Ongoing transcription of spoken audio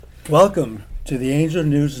Welcome to the Angel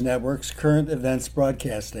News Network's current events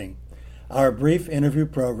broadcasting. Our brief interview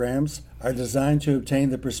programs are designed to obtain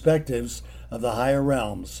the perspectives of the higher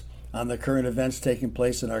realms on the current events taking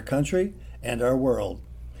place in our country and our world.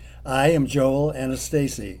 I am Joel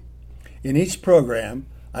Anastasi. In each program,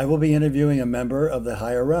 I will be interviewing a member of the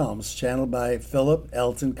higher realms, channeled by Philip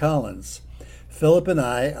Elton Collins. Philip and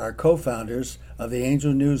I are co-founders of the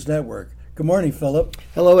Angel News Network. Good morning, Philip.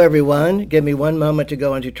 Hello, everyone. Give me one moment to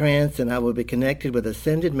go into trance, and I will be connected with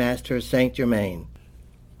Ascended Master St Germain.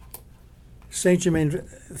 St Germain,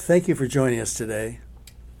 thank you for joining us today.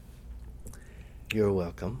 You're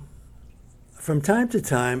welcome. From time to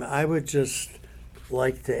time, I would just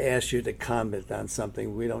like to ask you to comment on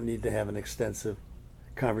something. We don't need to have an extensive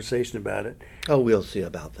conversation about it. Oh, we'll see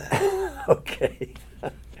about that. Okay.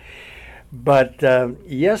 But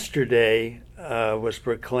yesterday was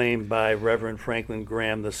proclaimed by Rev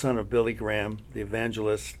Graham, the son of Billy Graham, the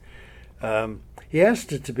evangelist. He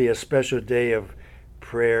asked it to be a special day of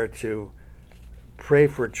prayer to pray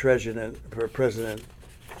for President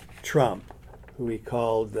Trump, who he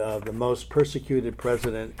called the most persecuted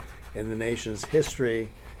president in the nation's history.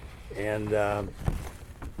 And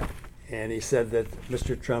he said that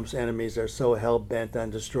Mr. Trump's enemies are so hell-bent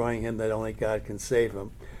on destroying him that only God can save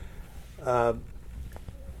him.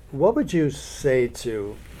 What would you say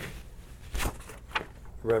to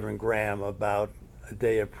Reverend Graham about a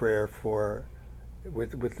day of prayer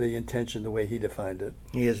with the intention, the way he defined it?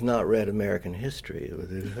 He has not read American history. It was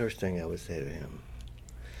the first thing I would say to him.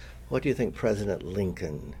 What do you think President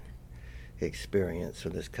Lincoln experienced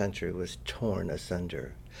when this country was torn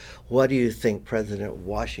asunder? What do you think President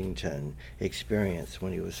Washington experienced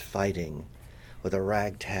when he was fighting with a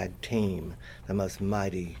ragtag team, the most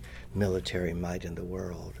mighty military might in the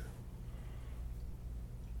world?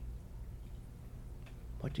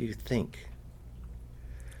 What do you think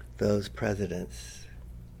those presidents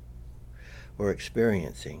were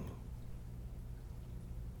experiencing?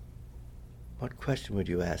 What question would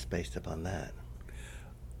you ask based upon that?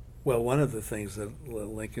 Well, one of the things that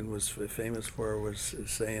Lincoln was famous for was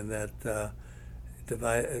saying that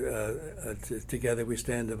together we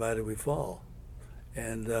stand, divided we fall.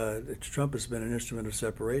 And Trump has been an instrument of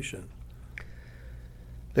separation.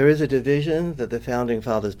 There is a division that the Founding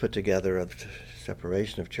Fathers put together of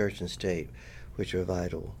separation of church and state, which are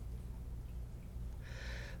vital.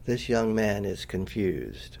 This young man is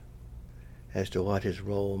confused as to what his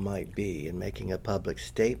role might be in making a public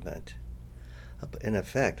statement, in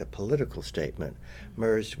effect a political statement,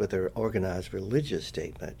 merged with an organized religious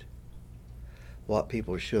statement, what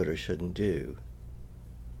people should or shouldn't do,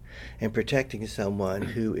 and protecting someone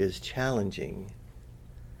who is challenging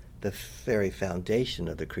the very foundation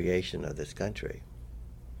of the creation of this country.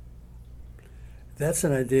 That's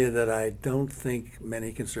an idea that I don't think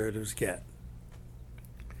many conservatives get.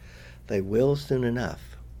 They will soon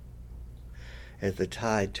enough, as the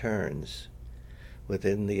tide turns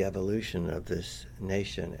within the evolution of this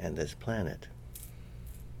nation and this planet.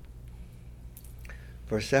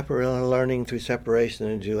 For learning through separation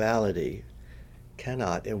and duality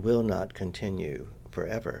cannot and will not continue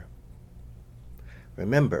forever.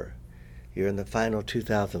 Remember, you're in the final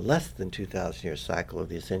less than 2,000 year cycle of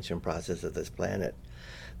the ascension process of this planet.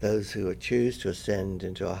 Those who choose to ascend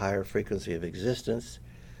into a higher frequency of existence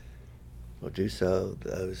will do so.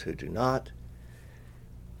 Those who do not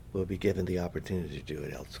will be given the opportunity to do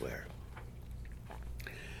it elsewhere.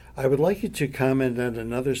 I would like you to comment on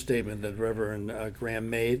another statement that Reverend Graham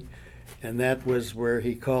made, and that was where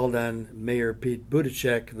he called on Mayor Pete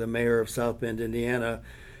Buttigieg, the mayor of South Bend, Indiana,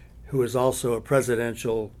 who is also a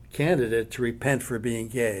presidential candidate, to repent for being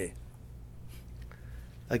gay.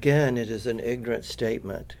 Again, it is an ignorant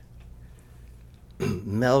statement,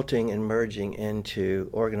 melting and merging into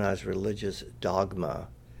organized religious dogma,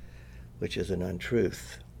 which is an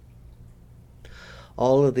untruth.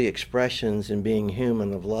 All of the expressions in being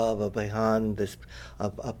human of love upon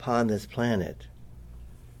this planet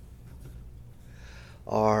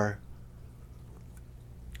are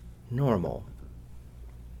normal.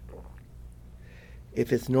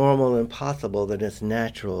 If it's normal and possible, then it's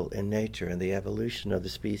natural in nature and the evolution of the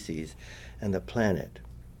species and the planet.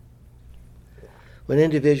 When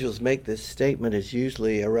individuals make this statement, it's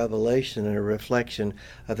usually a revelation and a reflection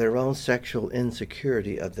of their own sexual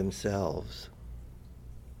insecurity of themselves.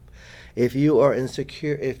 If you are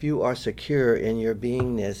secure in your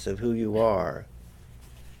beingness of who you are,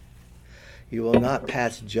 you will not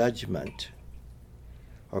pass judgment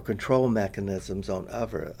or control mechanisms on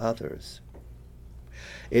others.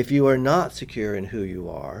 If you are not secure in who you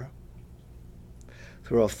are,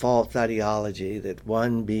 through a false ideology that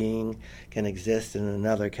one being can exist and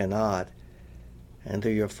another cannot, and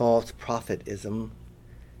through your false prophetism,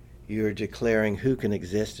 you're declaring who can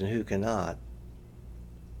exist and who cannot,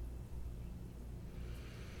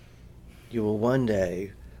 you will one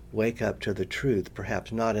day wake up to the truth,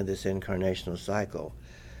 perhaps not in this incarnational cycle,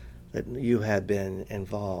 that you have been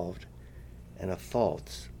involved in a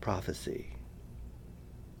false prophecy.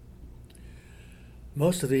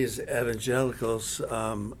 Most of these evangelicals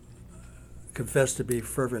confess to be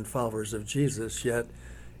fervent followers of Jesus, yet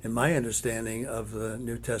in my understanding of the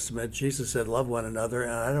New Testament, Jesus said, love one another,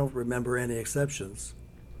 and I don't remember any exceptions.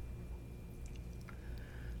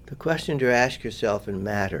 The question to ask yourself in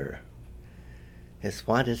matter is,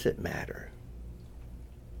 why does it matter?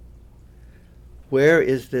 Where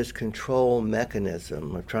is this control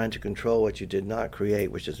mechanism of trying to control what you did not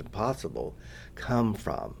create, which is impossible, come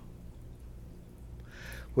from?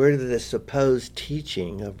 Where did this supposed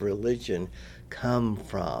teaching of religion come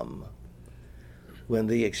from when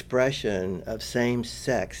the expression of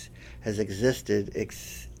same-sex has existed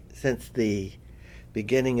since the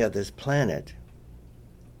beginning of this planet?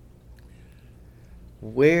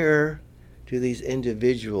 Where do these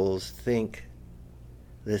individuals think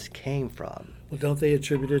this came from? Well, don't they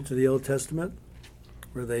attribute it to the Old Testament,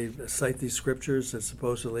 where they cite these scriptures that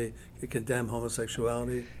supposedly condemn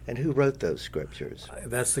homosexuality? And who wrote those scriptures?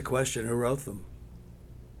 That's the question. Who wrote them?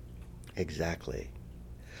 Exactly.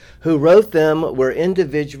 Who wrote them were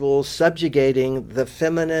individuals subjugating the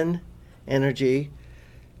feminine energy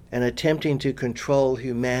and attempting to control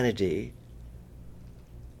humanity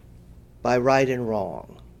by right and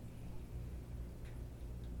wrong.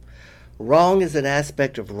 Wrong is an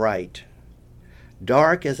aspect of right.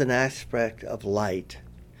 Dark is an aspect of light.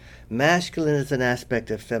 Masculine is an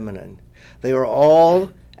aspect of feminine. They are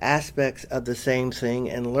all aspects of the same thing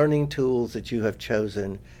and learning tools that you have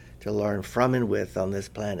chosen to learn from and with on this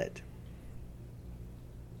planet.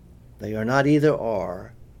 They are not either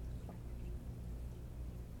or.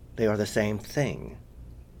 They are the same thing.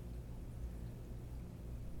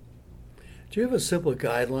 Do you have a simple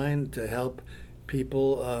guideline to help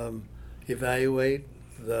people evaluate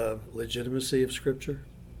the legitimacy of Scripture?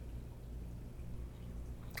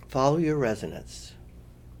 Follow your resonance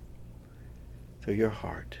through your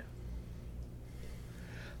heart.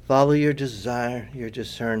 Follow your desire, your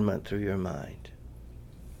discernment through your mind.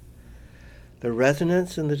 The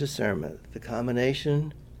resonance and the discernment, the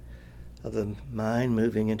combination of the mind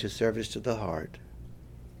moving into service to the heart,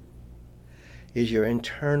 is your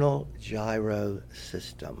internal gyro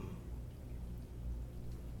system.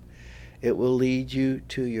 It will lead you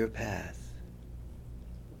to your path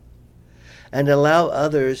and allow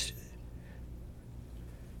others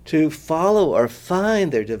to follow or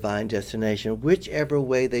find their divine destination, whichever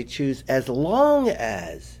way they choose, as long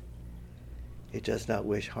as it does not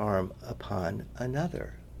wish harm upon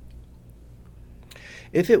another.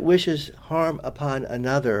 If it wishes harm upon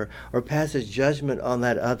another or passes judgment on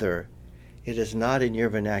that other, it is not in your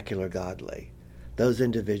vernacular godly. Those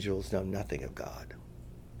individuals know nothing of God.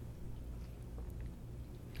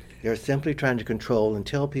 They're simply trying to control and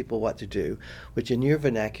tell people what to do, which in your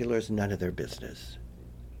vernacular is none of their business.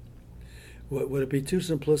 Would it be too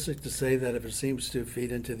simplistic to say that if it seems to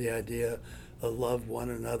feed into the idea of love one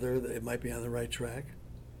another, that it might be on the right track?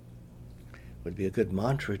 Would be a good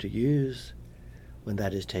mantra to use when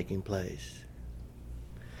that is taking place.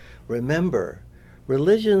 Remember,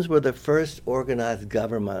 religions were the first organized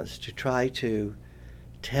governments to try to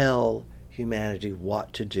tell humanity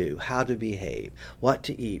what to do, how to behave, what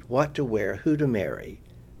to eat, what to wear, who to marry,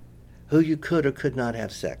 who you could or could not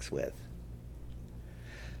have sex with.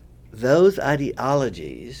 Those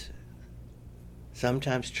ideologies,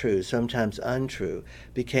 sometimes true, sometimes untrue,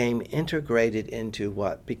 became integrated into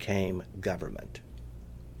what became government.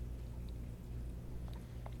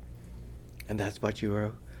 And that's what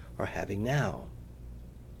you are having now.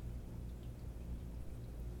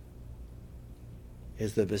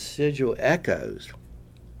 Is the residual echoes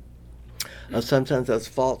of sometimes those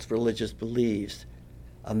false religious beliefs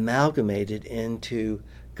amalgamated into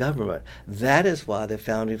government. That is why the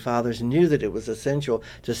Founding Fathers knew that it was essential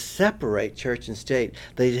to separate church and state.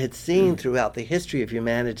 They had seen throughout the history of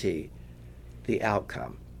humanity the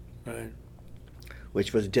outcome, Right.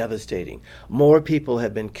 which was devastating. More people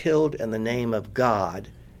have been killed in the name of God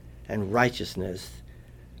and righteousness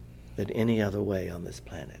than any other way on this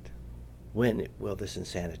planet. When will this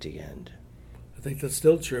insanity end? I think that's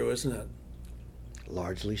still true, isn't it?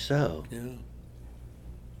 Largely so. Yeah.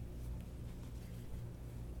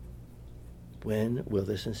 When will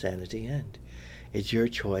this insanity end? It's your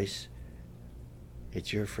choice.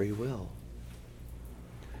 It's your free will.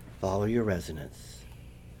 Follow your resonance.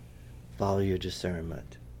 Follow your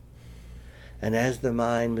discernment. And as the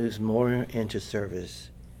mind moves more into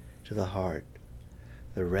service to the heart,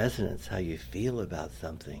 the resonance, how you feel about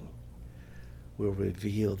something, will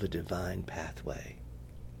reveal the divine pathway.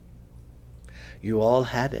 You all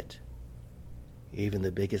have it. Even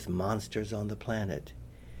the biggest monsters on the planet,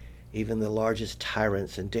 even the largest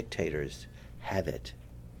tyrants and dictators have it.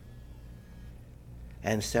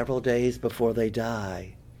 And several days before they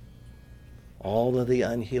die, all of the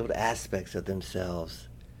unhealed aspects of themselves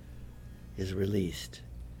is released,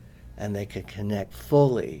 and they can connect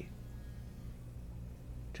fully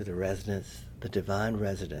to the resonance, the divine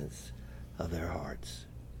resonance of their hearts.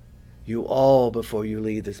 You all, before you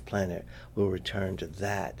leave this planet, will return to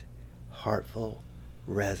that heartful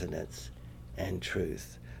resonance and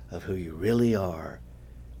truth of who you really are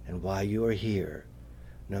and why you are here,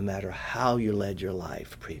 no matter how you led your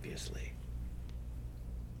life previously.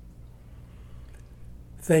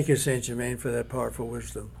 Thank you, St. Germain, for that powerful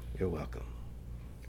wisdom. You're welcome.